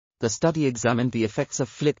The study examined the effects of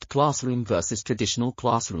flipped classroom versus traditional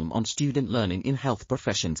classroom on student learning in health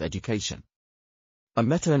professions education. A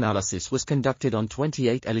meta-analysis was conducted on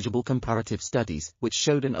 28 eligible comparative studies, which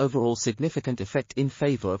showed an overall significant effect in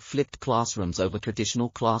favor of flipped classrooms over traditional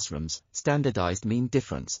classrooms, standardized mean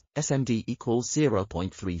difference, SMD equals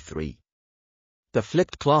 0.33. The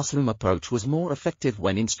flipped classroom approach was more effective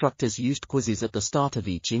when instructors used quizzes at the start of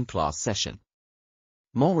each in-class session.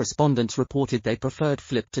 More respondents reported they preferred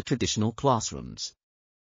flipped to traditional classrooms.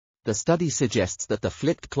 The study suggests that the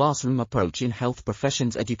flipped classroom approach in health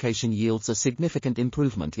professions education yields a significant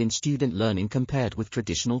improvement in student learning compared with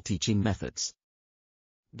traditional teaching methods.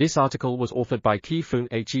 This article was authored by Foon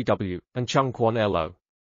HEW and Chung Kwan LO.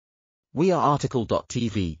 We are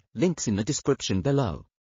RTCLTV, links in the description below.